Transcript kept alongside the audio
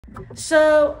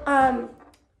So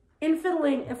in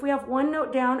fiddling, if we have one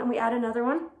note down and we add another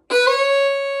one,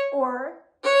 or,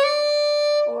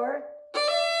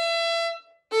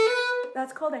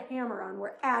 that's called a hammer-on.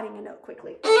 We're adding a note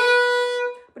quickly.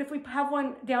 But if we have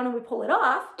one down and we pull it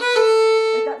off,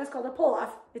 like that, that's called a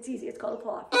pull-off. It's easy, it's called a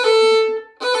pull-off.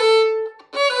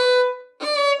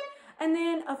 And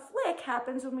then a flick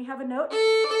happens when we have a note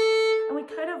and we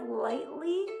kind of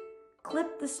lightly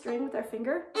clip the string with our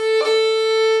finger.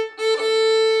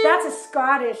 That's a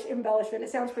Scottish embellishment. It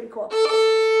sounds pretty cool.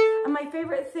 And my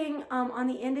favorite thing on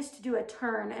the end is to do a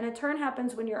turn. And a turn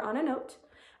happens when you're on a note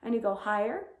and you go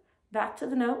higher, back to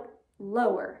the note,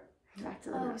 lower, back to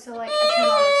the note. So like a turn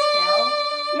on the scale?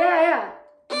 Yeah.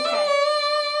 Okay.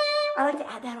 I like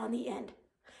to add that on the end.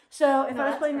 So if I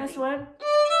was playing this one.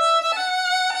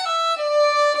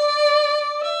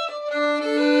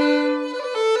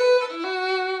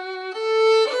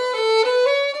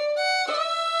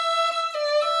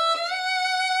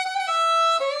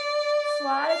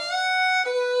 Slide,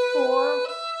 4.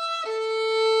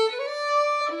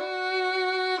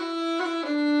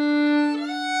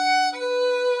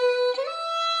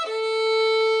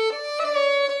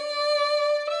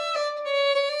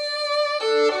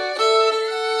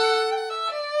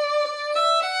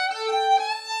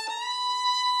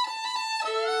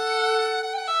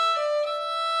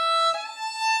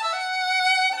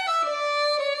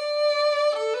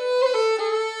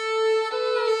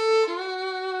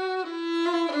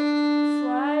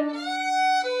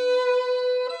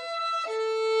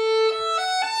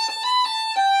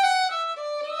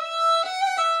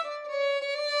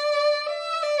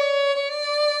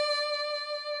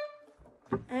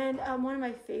 And one of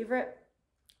my favorite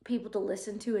people to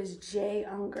listen to is Jay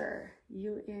Unger,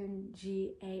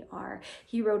 U-N-G-A-R.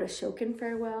 He wrote Ashokan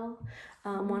Farewell,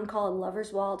 one called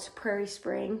Lover's Waltz, Prairie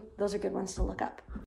Spring. Those are good ones to look up.